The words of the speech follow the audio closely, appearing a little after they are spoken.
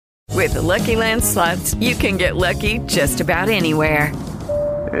With the Lucky Land Slots, you can get lucky just about anywhere.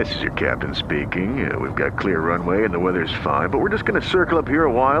 This is your captain speaking. We've got clear runway and the weather's fine, but we're just going to circle up here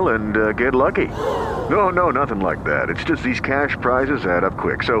a while and get lucky. No, nothing like that. It's just these cash prizes add up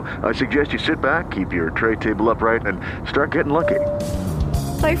quick. So I suggest you sit back, keep your tray table upright, and start getting lucky.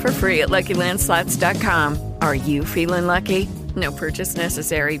 Play for free at LuckyLandSlots.com. Are you feeling lucky? No purchase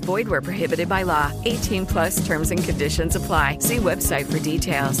necessary. Void where prohibited by law. 18 plus terms and conditions apply. See website for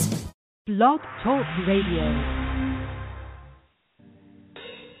details. Blog Talk Radio.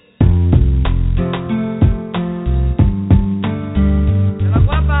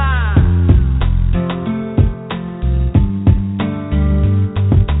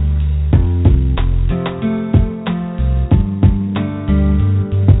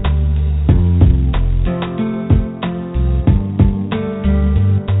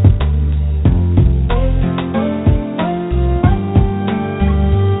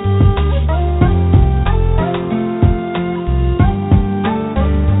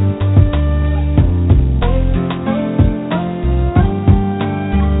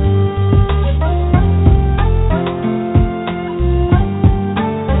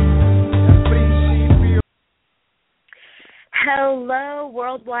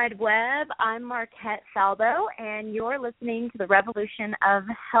 Wide Web. I'm Marquette Salvo, and you're listening to the Revolution of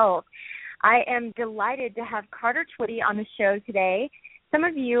Health. I am delighted to have Carter Twitty on the show today. Some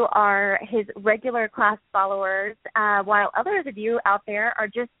of you are his regular class followers, while others of you out there are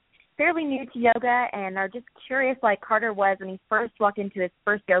just fairly new to yoga and are just curious like Carter was when he first walked into his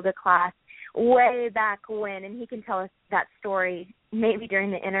first yoga class way back when, and he can tell us that story maybe during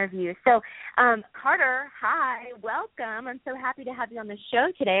the interview. So, Carter, hi, welcome. I'm so happy to have you on the show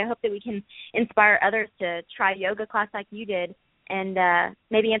today. I hope that we can inspire others to try yoga class like you did and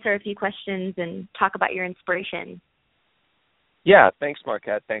maybe answer a few questions and talk about your inspiration. Yeah, thanks,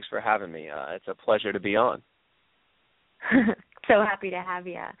 Marquette. Thanks for having me. It's a pleasure to be on. So happy to have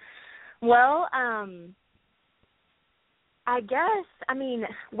you. Well,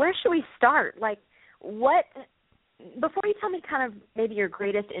 where should we start? Like, before you tell me kind of maybe your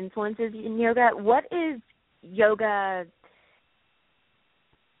greatest influences in yoga, what is yoga,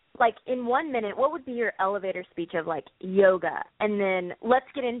 like in 1 minute, what would be your elevator speech of like yoga? And then let's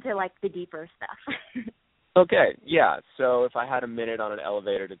get into like the deeper stuff. Okay, yeah. So if I had a minute on an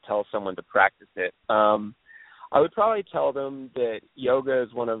elevator to tell someone to practice it, I would probably tell them that yoga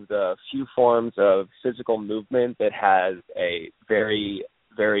is one of the few forms of physical movement that has a very,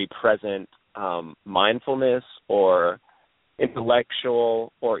 very present mindfulness or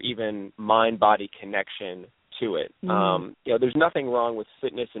intellectual or even mind-body connection to it. There's nothing wrong with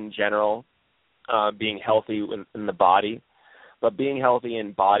fitness in general, being healthy in the body, but being healthy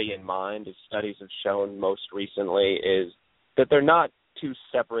in body and mind, as studies have shown most recently, is that they're not two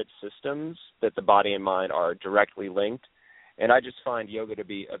separate systems, that the body and mind are directly linked. And I just find yoga to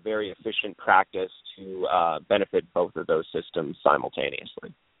be a very efficient practice to benefit both of those systems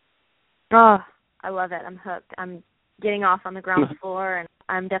simultaneously. Oh, I love it. I'm hooked. I'm getting off on the ground floor, and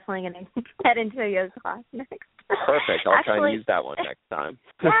I'm definitely going to head into a yoga class next. Perfect. I'll try and use that one next time.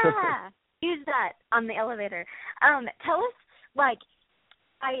 Yeah, use that on the elevator. Tell us, like,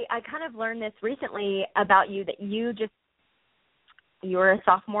 I kind of learned this recently about you, that you were a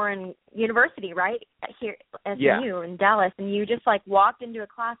sophomore in university, right? Here at SMU in Dallas, and you just like walked into a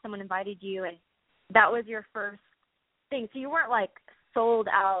class, someone invited you, and that was your first thing. So you weren't like sold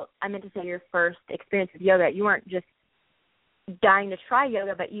out. I meant to say your first experience with yoga. You weren't just dying to try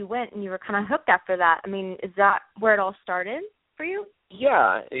yoga, but you went and you were kind of hooked after that. I mean, is that where it all started for you?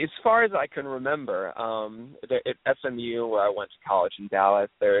 Yeah, as far as I can remember, at SMU, where I went to college in Dallas,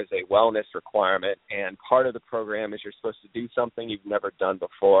 there is a wellness requirement, and part of the program is you're supposed to do something you've never done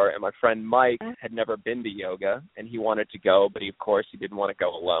before. And my friend Mike had never been to yoga, and he wanted to go, but of course he didn't want to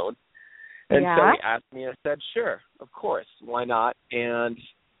go alone. And so he asked me, and I said, sure, of course, why not? And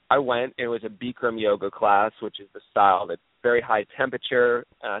I went. It was a Bikram yoga class, which is the style that's very high temperature,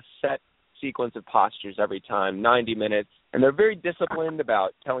 set sequence of postures every time, 90 minutes. And they're very disciplined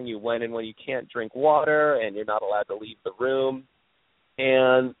about telling you when and when you can't drink water, and you're not allowed to leave the room.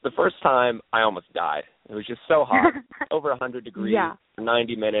 And the first time, I almost died. It was just so hot, over 100 degrees for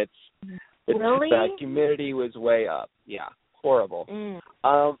 90 minutes. The humidity was way up. Yeah, horrible.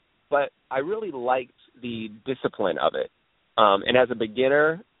 But I really liked the discipline of it. And as a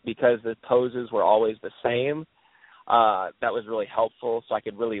beginner, because the poses were always the same, that was really helpful, so I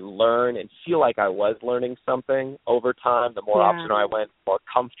could really learn and feel like I was learning something over time. The more often I went, the more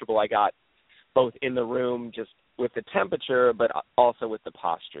comfortable I got, both in the room, just with the temperature, but also with the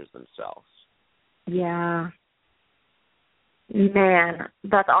postures themselves. Yeah. Man,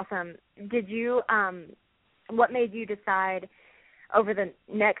 that's awesome. Did you, what made you decide over the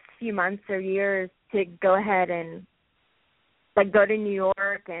next few months or years to go ahead and, like, go to New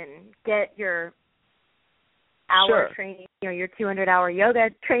York and get your hour training, your 200-hour yoga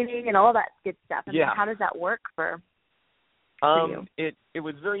training and all that good stuff? I mean, how does that work for you? It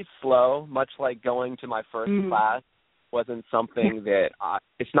was very slow, much like going to my first class. Wasn't something that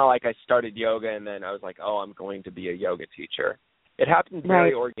it's not like I started yoga and then I was like, oh, I'm going to be a yoga teacher. It happened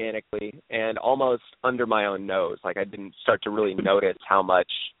very organically and almost under my own nose. Like, I didn't start to really notice how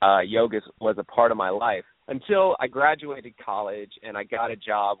much yoga was a part of my life until I graduated college and I got a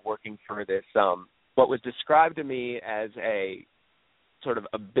job working for this what was described to me as a sort of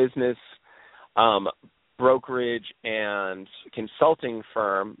a business brokerage and consulting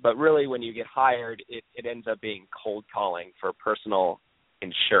firm, but really when you get hired, it ends up being cold calling for personal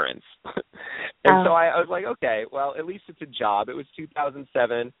insurance. And so I was like, okay, well, at least it's a job. It was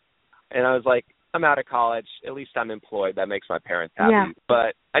 2007, and I was like, I'm out of college. At least I'm employed. That makes my parents happy. Yeah.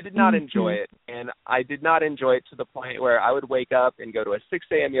 But I did not enjoy it, and I did not enjoy it to the point where I would wake up and go to a 6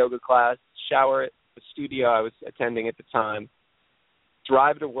 a.m. yoga class, shower at the studio I was attending at the time,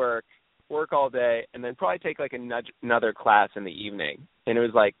 drive to work all day, and then probably take like another class in the evening. And it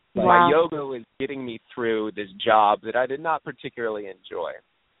was like my yoga was getting me through this job that I did not particularly enjoy.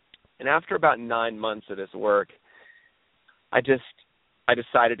 And after about 9 months of this work, I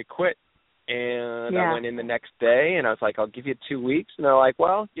decided to quit. And I went in the next day, and I was like, I'll give you 2 weeks. And they're like,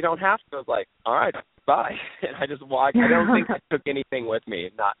 well, you don't have to. I was like, all right, bye. And I just walked. I don't think I took anything with me,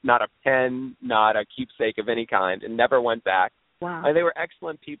 not a pen, not a keepsake of any kind, and never went back. Wow. They were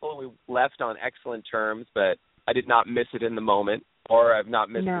excellent people. We left on excellent terms, but I did not miss it in the moment, or I've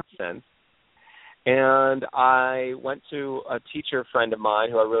not missed it since. And I went to a teacher friend of mine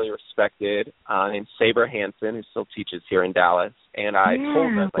who I really respected, named Saber Hansen, who still teaches here in Dallas. And I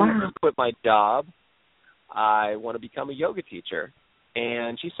told her, I just quit my job. I want to become a yoga teacher.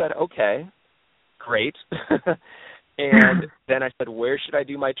 And she said, okay, great. And then I said, where should I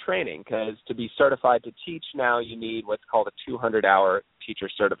do my training? Because to be certified to teach now, you need what's called a 200-hour teacher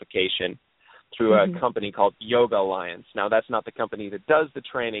certification through a company called Yoga Alliance. Now, that's not the company that does the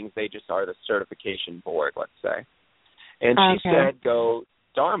trainings. They just are the certification board, let's say. And she said, go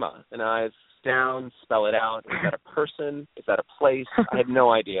Dharma. And I was down, spell it out. Is that a person? Is that a place? I had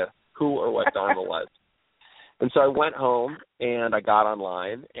no idea who or what Dharma was. And so I went home, and I got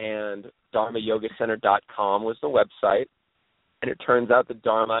online, and dharmayogacenter.com was the website. And it turns out that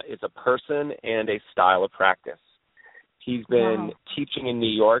Dharma is a person and a style of practice. He's been teaching in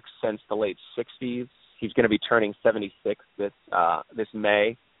New York since the late 60s. He's going to be turning 76 this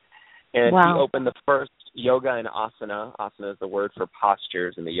May. And he opened the first yoga and asana. Asana is the word for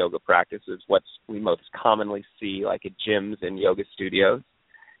postures in the yoga practice. It's what we most commonly see like at gyms and yoga studios.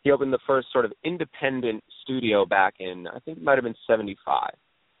 He opened the first sort of independent studio back in, I think it might have been 75.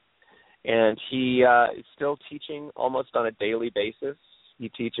 And he is still teaching almost on a daily basis. He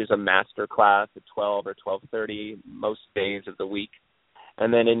teaches a master class at 12 or 12:30 most days of the week.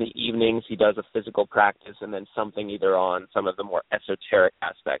 And then in the evenings, he does a physical practice and then something either on some of the more esoteric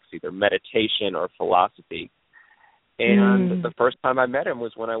aspects, either meditation or philosophy. And the first time I met him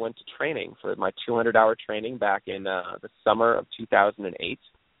was when I went to training for my 200-hour training back in the summer of 2008.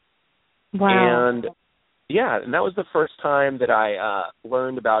 Wow. And that was the first time that I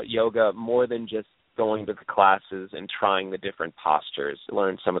learned about yoga more than just going to the classes and trying the different postures.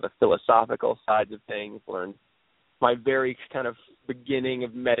 Learned some of the philosophical sides of things, learned my very kind of beginning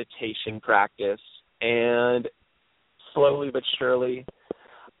of meditation practice, and slowly but surely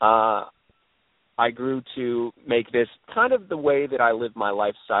I grew to make this kind of the way that I live my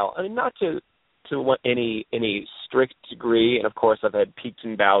lifestyle. I mean, not to any strict degree, and of course I've had peaks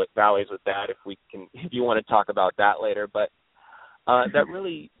and valleys with that if you want to talk about that later, but that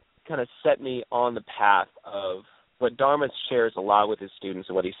really kind of set me on the path of what Dharma shares a lot with his students,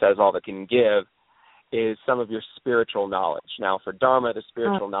 and what he says all that can give is some of your spiritual knowledge. Now, for Dharma, the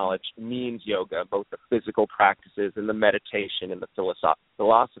spiritual knowledge means yoga, both the physical practices and the meditation and the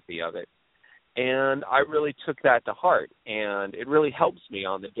philosophy of it. And I really took that to heart, and it really helps me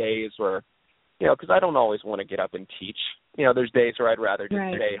on the days where, because I don't always want to get up and teach. There's days where I'd rather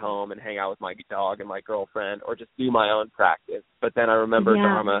just stay home and hang out with my dog and my girlfriend, or just do my own practice. But then I remember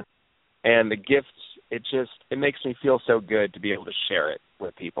Dharma and the gifts. It makes me feel so good to be able to share it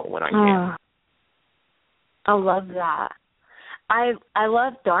with people when I can. I love that. I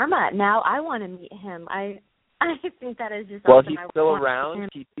love Dharma. Now I want to meet him. I think that is just awesome. Well, he's still around.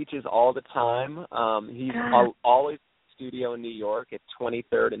 He teaches all the time. He's always studio in New York at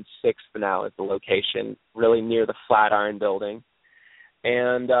 23rd and 6th now is the location, really near the Flatiron Building.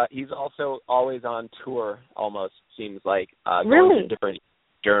 And he's also always on tour, almost, seems like. Going to different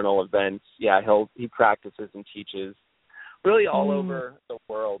journal events. Yeah, he practices and teaches really all over the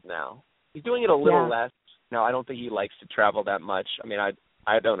world now. He's doing it a little less. No, I don't think he likes to travel that much. I mean,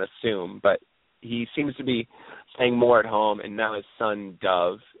 I don't assume, but he seems to be staying more at home, and now his son,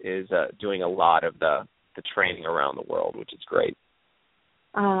 Dove, is doing a lot of the training around the world, which is great.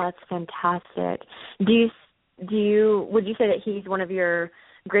 Oh, that's fantastic. Would you say that he's one of your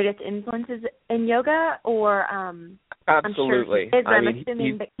greatest influences in yoga, or Absolutely. I'm sure he is, but I'm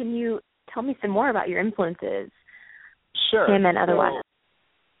assuming, but can you tell me some more about your influences? Sure. Him and otherwise.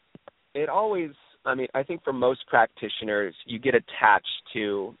 It always, I think for most practitioners, you get attached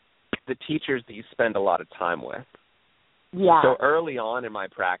to the teachers that you spend a lot of time with. Yeah. So early on in my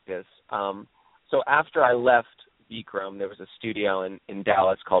practice, so after I left Bikram, there was a studio in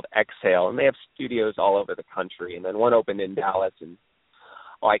Dallas called Exhale, and they have studios all over the country. And then one opened in Dallas in,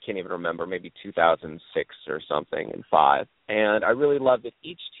 I can't even remember, maybe 2006 or something, and 2005. And I really loved it.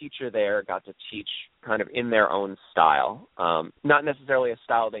 Each teacher there got to teach kind of in their own style, not necessarily a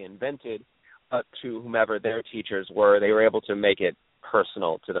style they invented, but to whomever their teachers were, they were able to make it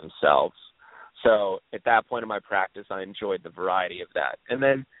personal to themselves. So at that point in my practice, I enjoyed the variety of that. And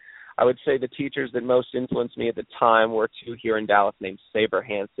then I would say the teachers that most influenced me at the time were two here in Dallas named Saber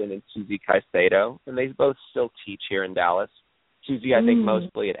Hansen and Susie Caicedo, and they both still teach here in Dallas. Susie, I think,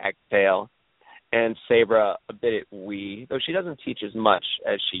 mostly at Exhale, and Sabra a bit at We, though she doesn't teach as much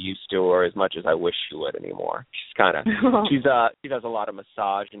as she used to or as much as I wish she would anymore. She's kind of, she does a lot of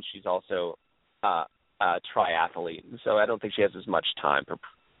massage, and she's also a triathlete, so I don't think she has as much time for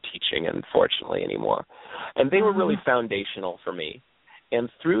teaching, unfortunately, anymore. And they were really foundational for me. And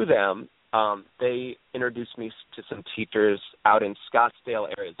through them, they introduced me to some teachers out in Scottsdale,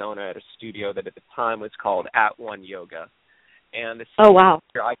 Arizona, at a studio that at the time was called At One Yoga. And the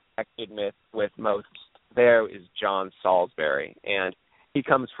teacher I connected with most there is John Salisbury. And he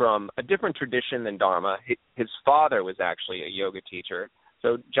comes from a different tradition than Dharma. His father was actually a yoga teacher.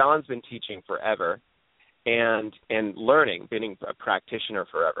 So John's been teaching forever and learning, being a practitioner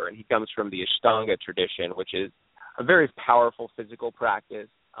forever. And he comes from the Ashtanga tradition, which is a very powerful physical practice,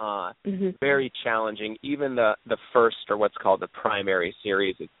 very challenging. Even the first, or what's called the primary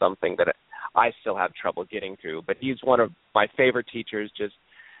series, is something that I still have trouble getting through. But he's one of my favorite teachers. Just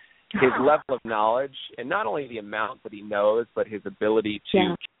his level of knowledge, and not only the amount that he knows, but his ability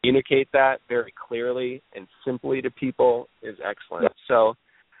to communicate that very clearly and simply to people is excellent. So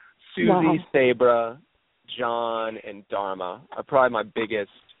Susie, Sabra, John, and Dharma are probably my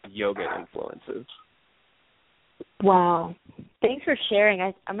biggest yoga influences. Wow. Thanks for sharing.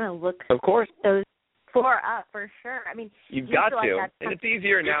 I'm going to look those four up for sure. I mean, you've got to. And it's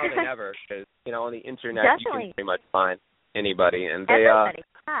easier now than ever because, on the internet you can pretty much find anybody. And they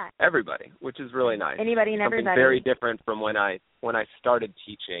everybody, which is really nice. Anybody and everybody. Something very different from when I started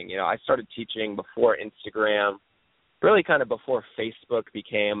teaching. I started teaching before Instagram, really kind of before Facebook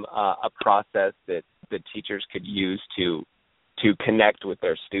became a process that teachers could use to connect with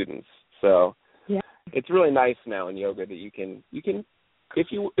their students. So it's really nice now in yoga that you can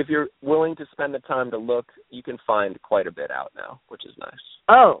if you're willing to spend the time to look, you can find quite a bit out now, which is nice.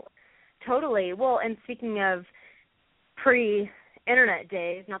 Oh, totally. Well, and speaking of pre-internet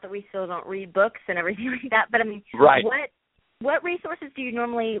days, not that we still don't read books and everything like that, but I mean, what resources do you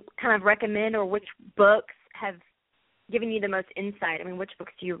normally kind of recommend, or which books have given you the most insight? I mean, which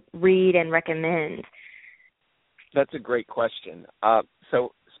books do you read and recommend? That's a great question.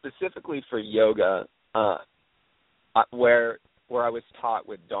 So specifically for yoga, where I was taught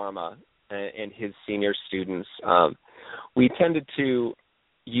with Dharma and his senior students, we tended to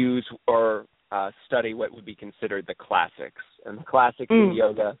use or study what would be considered the classics. And the classics in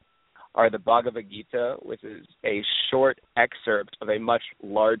yoga are the Bhagavad Gita, which is a short excerpt of a much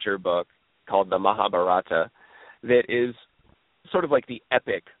larger book called the Mahabharata that is sort of like the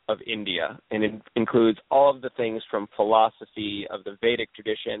epic of India, and it includes all of the things from philosophy of the Vedic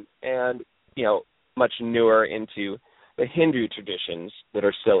tradition and, much newer into the Hindu traditions that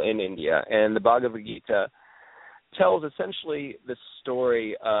are still in India. And the Bhagavad Gita tells essentially the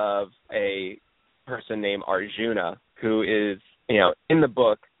story of a person named Arjuna who is, in the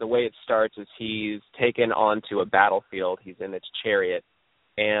book, the way it starts is he's taken onto a battlefield. He's in his chariot,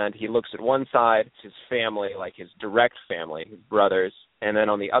 and he looks at one side, it's his family, like his direct family, his brothers, and then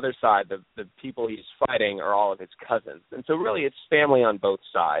on the other side, the people he's fighting are all of his cousins. And so really it's family on both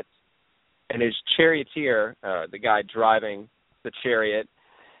sides. And his charioteer, the guy driving the chariot,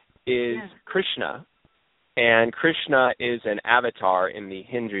 is Krishna. And Krishna is an avatar in the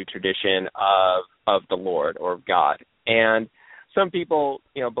Hindu tradition of the Lord or of God. And some people,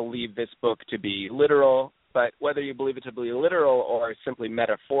 believe this book to be literal, but whether you believe it to be literal or simply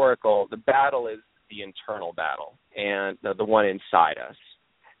metaphorical, the battle is the internal battle and the one inside us,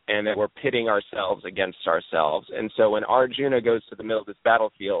 and that we're pitting ourselves against ourselves. And so when Arjuna goes to the middle of this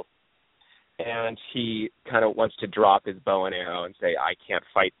battlefield and he kind of wants to drop his bow and arrow and say, I can't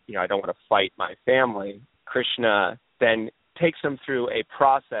fight, I don't want to fight my family, Krishna then takes him through a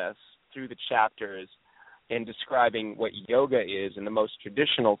process through the chapters in describing what yoga is in the most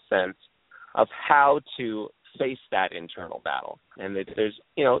traditional sense of how to face that internal battle. And that there's,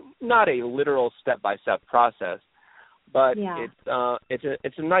 not a literal step-by-step process, but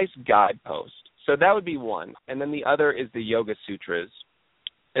it's a nice guidepost. So that would be one. And then the other is the Yoga Sutras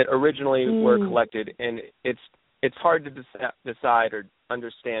that originally were collected, and it's hard to decide or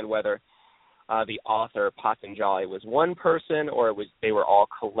understand whether the author Patanjali was one person or they were all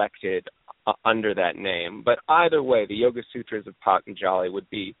collected under that name. But either way, the Yoga Sutras of Patanjali would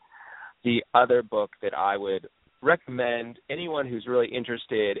be the other book that I would recommend anyone who's really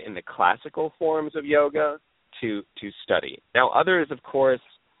interested in the classical forms of yoga to study. Now, others, of course,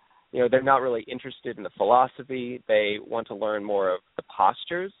 they're not really interested in the philosophy. They want to learn more of the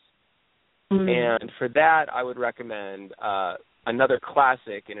postures. And for that, I would recommend another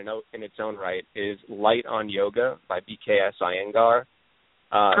classic in its own right is Light on Yoga by B.K.S. Iyengar.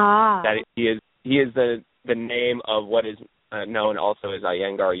 That he is the name of what is known also as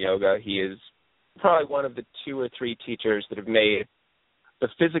Iyengar Yoga. He is probably one of the 2 or 3 teachers that have made the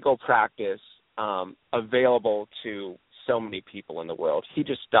physical practice available to so many people in the world. He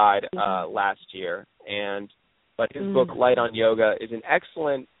just died last year, but his book Light on Yoga is an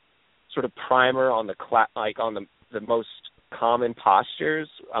excellent sort of primer on the most common postures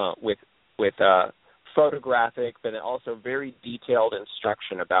with photographic, but also very detailed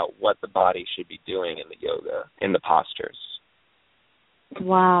instruction about what the body should be doing in the yoga, in the postures.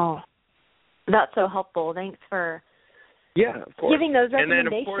 Wow. That's so helpful. Thanks for giving those recommendations. And then,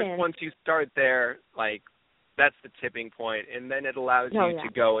 of course, once you start there, that's the tipping point, and then it allows you to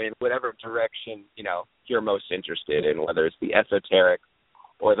go in whatever direction, you're most interested in, whether it's the esoteric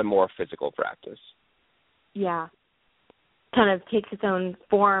or the more physical practice. Yeah. Kind of takes its own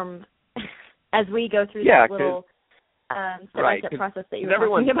form as we go through that little step-by-step process that you were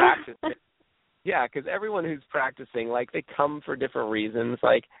talking about. Yeah, because everyone who's practicing, they come for different reasons.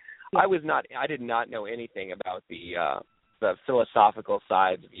 I did not know anything about the philosophical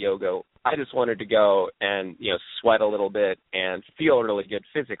sides of yoga. I just wanted to go and, sweat a little bit and feel really good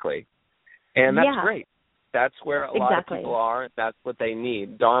physically. And that's great. That's where a lot of people are. That's what they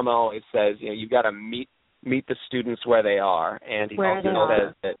need. Dharma always says, you've got to meet the students where they are. And he also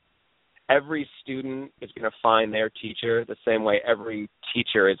says that every student is going to find their teacher the same way every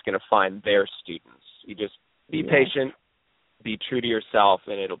teacher is going to find their students. You just be patient, be true to yourself,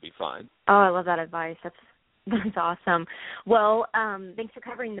 and it'll be fine. Oh, I love that advice. That's awesome. Well, thanks for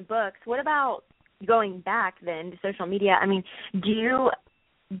covering the books. What about going back then to social media? I mean,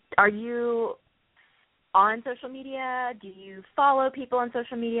 are you on social media? Do you follow people on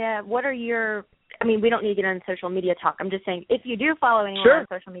social media? What are your, we don't need to get on social media talk. I'm just saying, if you do follow anyone on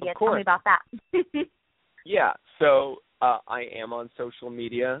social media, tell me about that. So I am on social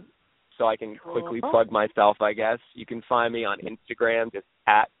media, so I can quickly plug myself, I guess. You can find me on Instagram, just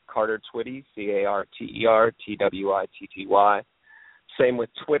at Carter Twitty, CarterTwitty. Same with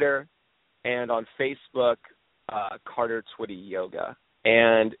Twitter, and on Facebook, Carter Twitty Yoga.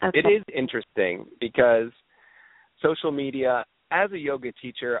 And it is interesting because social media, as a yoga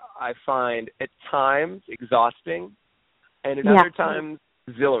teacher, I find at times exhausting and at other times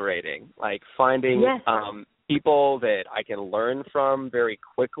exhilarating, finding people that I can learn from very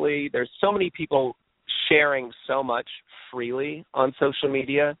quickly. There's so many people sharing so much freely on social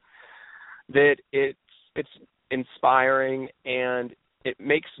media that it's inspiring, and it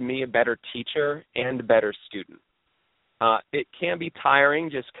makes me a better teacher and a better student. It can be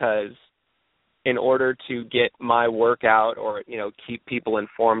tiring just because in order to get my work out or, keep people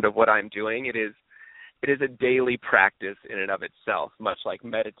informed of what I'm doing, it is a daily practice in and of itself, much like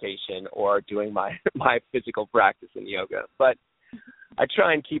meditation or doing my physical practice in yoga. But I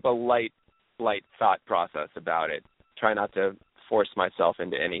try and keep a light thought process about it. Try not to force myself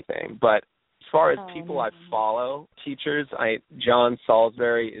into anything. But as far as people I follow, teachers, John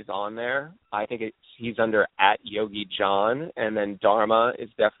Salisbury is on there. I think he's under @YogiJohn, and then Dharma is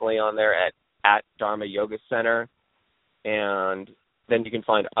definitely on there at Dharma Yoga Center. And then you can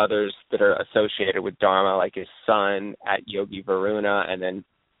find others that are associated with Dharma, like his son @Yogi Varuna, and then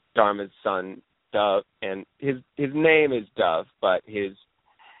Dharma's son Dove, and his name is Dove, but his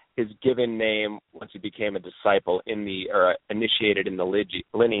given name once he became a disciple initiated in the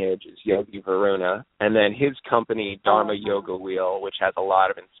lineage is Yogi Varuna. And then his company, Dharma Yoga Wheel, which has a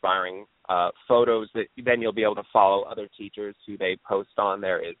lot of inspiring photos that then you'll be able to follow other teachers who they post on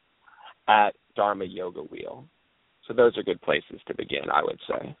there, is at Dharma Yoga Wheel. So those are good places to begin, I would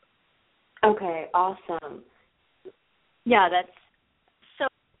say. Okay, awesome. Yeah, that's so,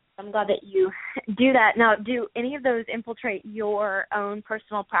 I'm glad that you do that. Now, do any of those infiltrate your own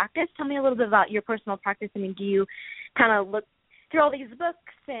personal practice? Tell me a little bit about your personal practice. I mean, do you kind of look through all these books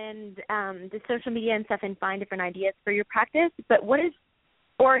and the social media and stuff and find different ideas for your practice? But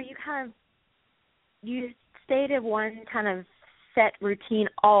or you stay to one kind of set routine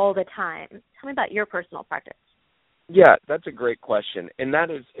all the time? Tell me about your personal practice. Yeah, that's a great question. And that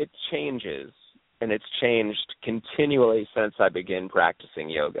is, it changes, and it's changed continually since I began practicing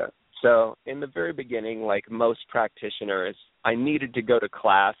yoga. So in the very beginning, like most practitioners, I needed to go to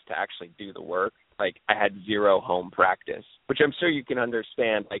class to actually do the work. Like, I had zero home practice, which I'm sure you can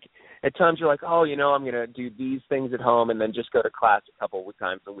understand. Like, at times you're like, oh, I'm going to do these things at home and then just go to class a couple of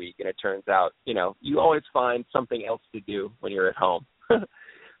times a week. And it turns out, you always find something else to do when you're at home.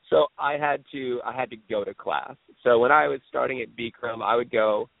 So I had to go to class. So when I was starting at Bikram, I would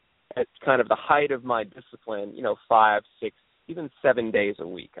go at kind of the height of my discipline, 5, 6, even 7 days a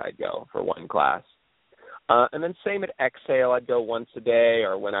week I'd go for one class. And then same at Exhale, I'd go once a day,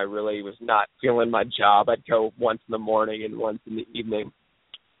 or when I really was not feeling my job, I'd go once in the morning and once in the evening.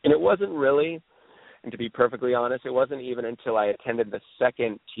 And it wasn't really, and to be perfectly honest, it wasn't even until I attended the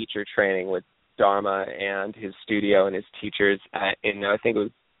second teacher training with Dharma and his studio and his teachers I think it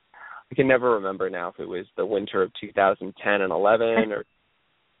was, I can never remember now if it was the winter of 2010 and 11 or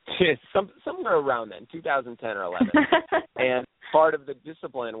somewhere around then, 2010 or 11. And part of the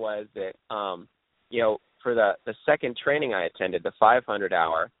discipline was that, for the second training I attended, the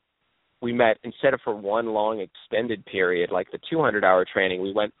 500-hour, we met, instead of for one long extended period like the 200-hour training,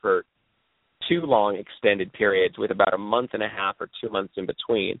 we went for 2 long extended periods with about a month and a half or 2 months in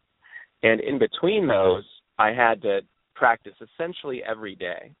between. And in between those, I had to practice essentially every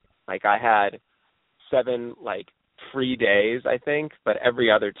day. Like, I had 7 free days, I think, but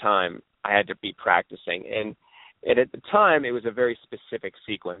every other time I had to be practicing. And at the time, it was a very specific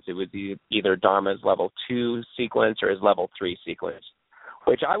sequence. It was either Dharma's level 2 sequence or his level 3 sequence,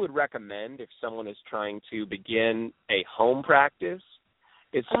 which I would recommend if someone is trying to begin a home practice,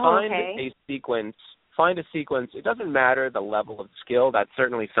 is find a sequence. Find a sequence. It doesn't matter the level of skill. That's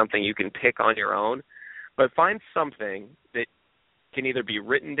certainly something you can pick on your own. But find something that can either be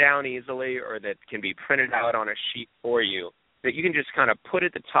written down easily or that can be printed out on a sheet for you, that you can just kind of put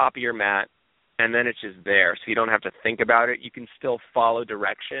at the top of your mat, and then it's just there, so you don't have to think about it. You can still follow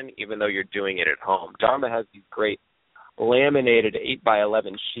direction even though you're doing it at home. Dharma has these great laminated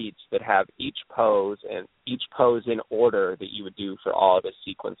 8x11 sheets that have each pose and each pose in order that you would do for all of the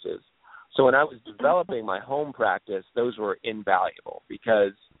sequences. So when I was developing my home practice, those were invaluable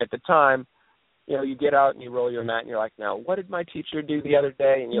because at the time, you get out and you roll your mat and you're like, now, what did my teacher do the other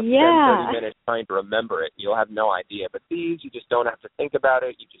day? And you'll spend 30 minutes trying to remember it. You'll have no idea. But these, you just don't have to think about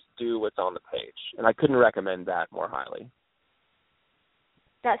it. You just do what's on the page. And I couldn't recommend that more highly.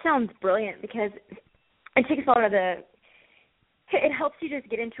 That sounds brilliant because it takes a lot of it helps you just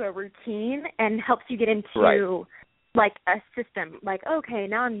get into a routine and helps you get into a system. Like, okay,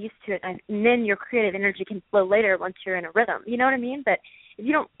 now I'm used to it. And then your creative energy can flow later once you're in a rhythm. You know what I mean? But if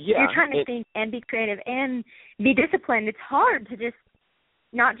you don't, you're trying to think and be creative and be disciplined. It's hard to just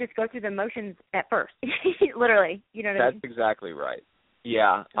not just go through the motions at first. Literally, you know what I mean? That's exactly right.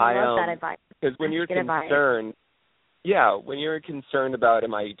 Yeah, I love that advice. Because when you're concerned, when you're concerned about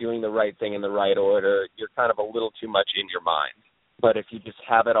am I doing the right thing in the right order, you're kind of a little too much in your mind. But if you just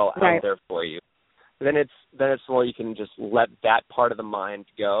have it all out there for you, then it's more you can just let that part of the mind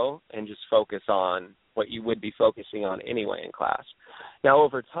go and just focus on what you would be focusing on anyway in class. Now,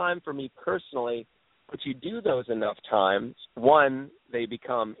 over time, for me personally, once you do those enough times, one, they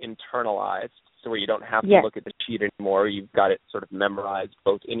become internalized, so where you don't have to look at the sheet anymore. You've got it sort of memorized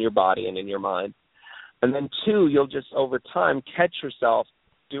both in your body and in your mind. And then two, you'll just over time catch yourself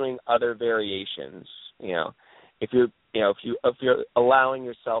doing other variations. If you're allowing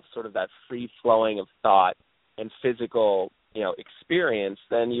yourself sort of that free flowing of thought and physical, experience,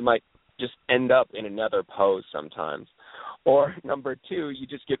 then you might just end up in another pose sometimes. Or number two, you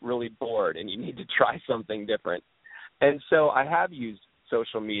just get really bored and you need to try something different. And so I have used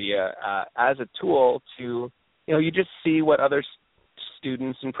social media as a tool to, you just see what other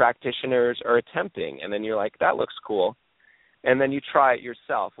students and practitioners are attempting. And then you're like, that looks cool. And then you try it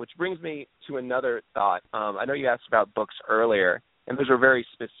yourself, which brings me to another thought. I know you asked about books earlier, and those are very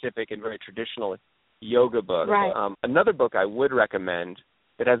specific and very traditional yoga books. Right. Another book I would recommend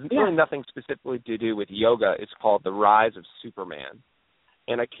that has really nothing specifically to do with yoga is called The Rise of Superman.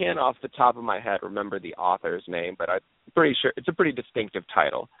 And I can't off the top of my head remember the author's name, but I'm pretty sure it's a pretty distinctive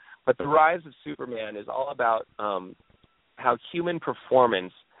title. But The Rise of Superman is all about how human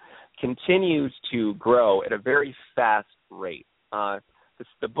performance continues to grow at a very fast rate.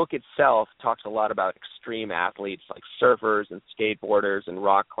 The book itself talks a lot about extreme athletes like surfers and skateboarders and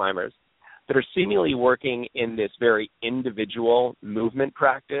rock climbers that are seemingly working in this very individual movement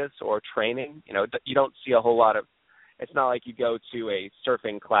practice or training. You know, you don't see a whole lot of, it's not like you go to a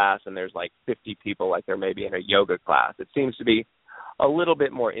surfing class and there's like 50 people like there may be in a yoga class. It seems to be a little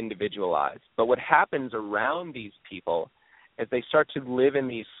bit more individualized. But what happens around these people is they start to live in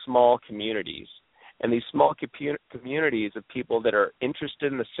these small communities. And these small communities of people that are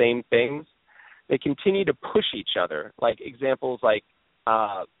interested in the same things, they continue to push each other. Like examples like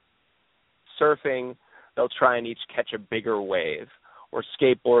surfing, they'll try and each catch a bigger wave. Or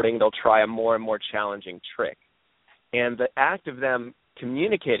skateboarding, they'll try a more and more challenging trick. And the act of them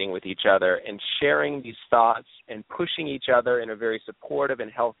communicating with each other and sharing these thoughts and pushing each other in a very supportive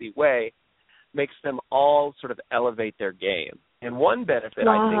and healthy way makes them all sort of elevate their game. And one benefit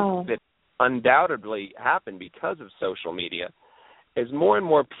I think that undoubtedly happened because of social media is more and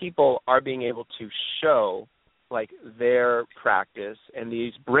more people are being able to show like their practice and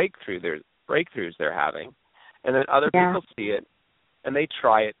these breakthroughs they're having, and then other people see it and they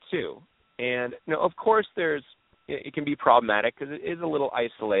try it too. And you know, of course, it can be problematic because it is a little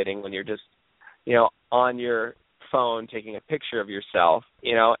isolating when you're just, you know, on your phone taking a picture of yourself,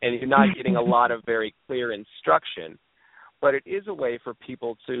 you know, and you're not getting a lot of very clear instruction. But it is a way for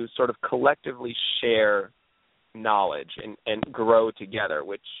people to sort of collectively share knowledge and grow together,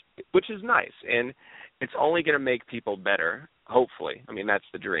 which is nice. And it's only going to make people better, hopefully. I mean, that's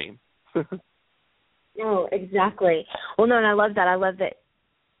the dream. No, exactly. Well, no, and I love that. I love that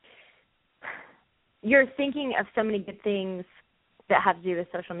you're thinking of so many good things that have to do with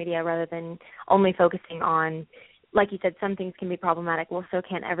social media rather than only focusing on, like you said, some things can be problematic. Well, so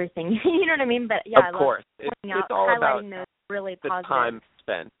can everything. You know what I mean? But yeah, of course. It's all highlighting about those really the positive time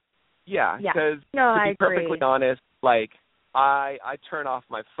spent. Yeah, because to be perfectly honest, like I turn off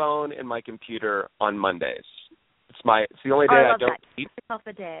my phone and my computer on Mondays. It's the only day I don't teach.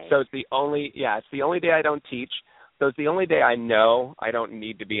 So it's the only day I don't teach. So it's the only day I know I don't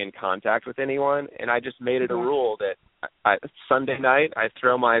need to be in contact with anyone, and I just made it a rule that Sunday night I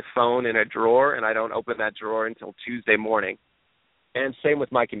throw my phone in a drawer and I don't open that drawer until Tuesday morning. And same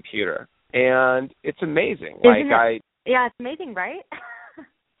with my computer. And it's amazing. It's amazing, right?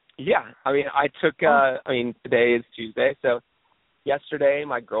 Yeah. I mean, I took today is Tuesday, so yesterday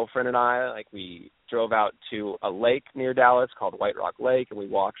my girlfriend and I, we drove out to a lake near Dallas called White Rock Lake, and we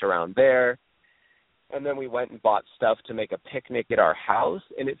walked around there. And then we went and bought stuff to make a picnic at our house,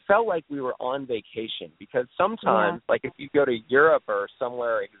 and it felt like we were on vacation because sometimes, like if you go to Europe or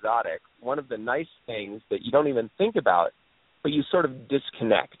somewhere exotic, one of the nice things that you don't even think about, but you sort of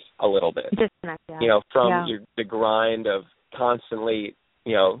disconnect a little bit, from the grind of constantly,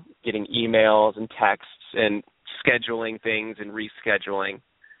 getting emails and texts and scheduling things and rescheduling.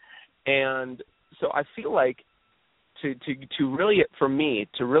 And so I feel like to really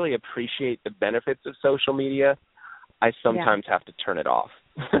appreciate the benefits of social media, I sometimes have to turn it off.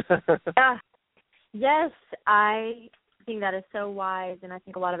 Yes, I think that is so wise, and I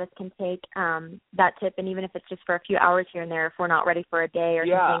think a lot of us can take that tip, and even if it's just for a few hours here and there, if we're not ready for a day or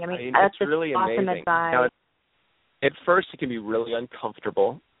something. I mean, that's it's really awesome amazing. advice. Now, at first, it can be really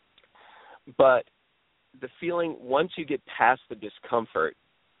uncomfortable, but the feeling, once you get past the discomfort,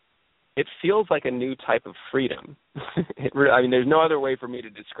 it feels like a new type of freedom. There's no other way for me to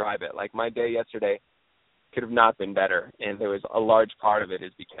describe it. Like my day yesterday could have not been better, and there was a large part of it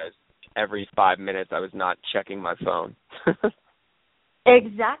is because every 5 minutes I was not checking my phone.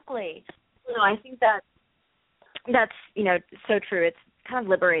 Exactly. I think that's so true. It's kind of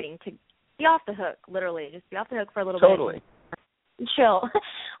liberating to be off the hook, literally. Just be off the hook for a little bit. Totally. Chill.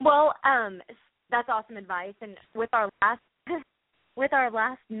 Well, that's awesome advice. And with our last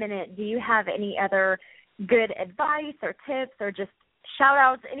minute, do you have any other good advice or tips or just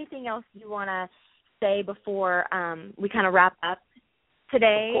shout-outs, anything else you want to say before we kind of wrap up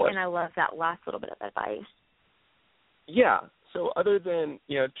today? And I love that last little bit of advice. Yeah. So other than,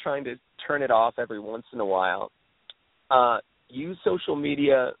 trying to turn it off every once in a while, use social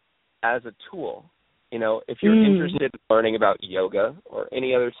media as a tool. If you're interested in learning about yoga or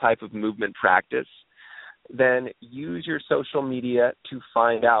any other type of movement practice, then use your social media to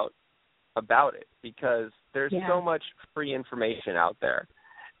find out about it, because there's so much free information out there.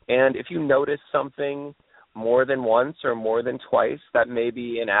 And if you notice something more than once or more than twice, that may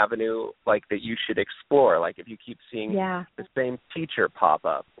be an avenue like that you should explore. Like if you keep seeing the same teacher pop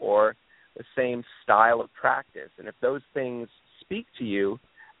up or the same style of practice, and if those things speak to you,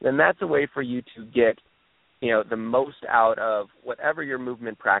 then that's a way for you to get, the most out of whatever your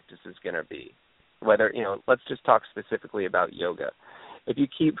movement practice is going to be. Whether, let's just talk specifically about yoga. If you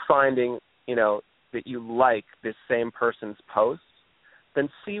keep finding, that you like this same person's posts, then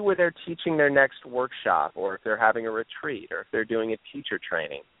see where they're teaching their next workshop, or if they're having a retreat, or if they're doing a teacher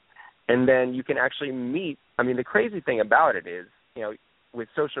training. And then you can actually meet. I mean, the crazy thing about it is, with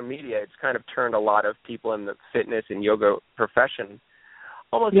social media, it's kind of turned a lot of people in the fitness and yoga profession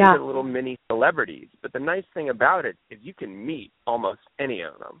almost into little mini celebrities. But the nice thing about it is you can meet almost any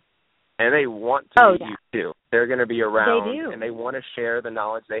of them. And they want to meet you too. They're going to be around, and they want to share the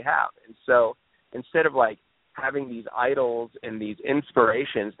knowledge they have. And so instead of having these idols and these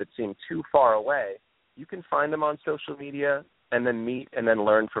inspirations that seem too far away, you can find them on social media and then meet and then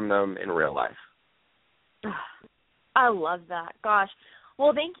learn from them in real life. I love that. Gosh.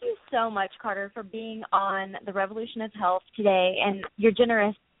 Well, thank you so much, Carter, for being on the Revolution of Health today, and your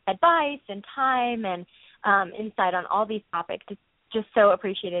generous advice and time and insight on all these topics. It's just so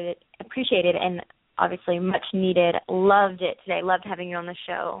appreciated and obviously much needed. Loved it today. Loved having you on the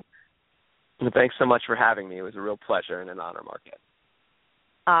show. Well, thanks so much for having me. It was a real pleasure and an honor, Marquette.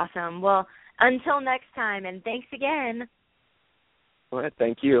 Awesome. Well, until next time, and thanks again. All right,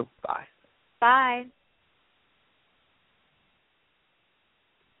 thank you. Bye. Bye.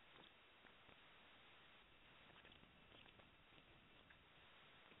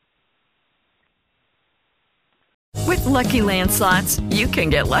 With Lucky Land Slots, you can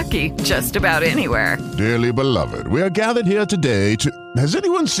get lucky just about anywhere. Dearly beloved, we are gathered here today to... Has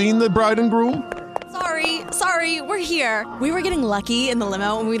anyone seen the bride and groom? Sorry, we're here. We were getting lucky in the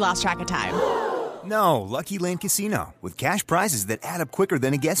limo and we lost track of time. No, Lucky Land Casino, with cash prizes that add up quicker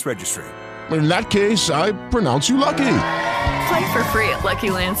than a guest registry. In that case, I pronounce you lucky. Play for free at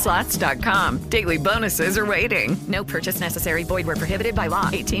LuckyLandSlots.com. Daily bonuses are waiting. No purchase necessary. Void where prohibited by law.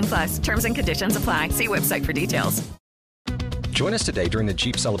 18+. Terms and conditions apply. See website for details. Join us today during the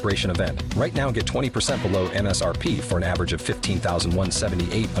Jeep Celebration event. Right now, get 20% below MSRP for an average of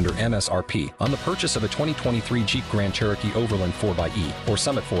 $15,178 under MSRP on the purchase of a 2023 Jeep Grand Cherokee Overland 4xE or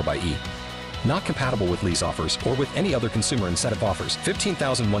Summit 4xE. Not compatible with lease offers or with any other consumer incentive offers.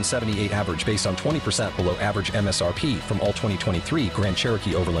 $15,178 average based on 20% below average MSRP from all 2023 Grand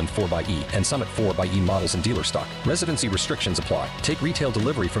Cherokee Overland 4xE and Summit 4xE models in dealer stock. Residency restrictions apply. Take retail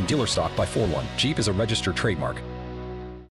delivery from dealer stock by 4/1. Jeep is a registered trademark.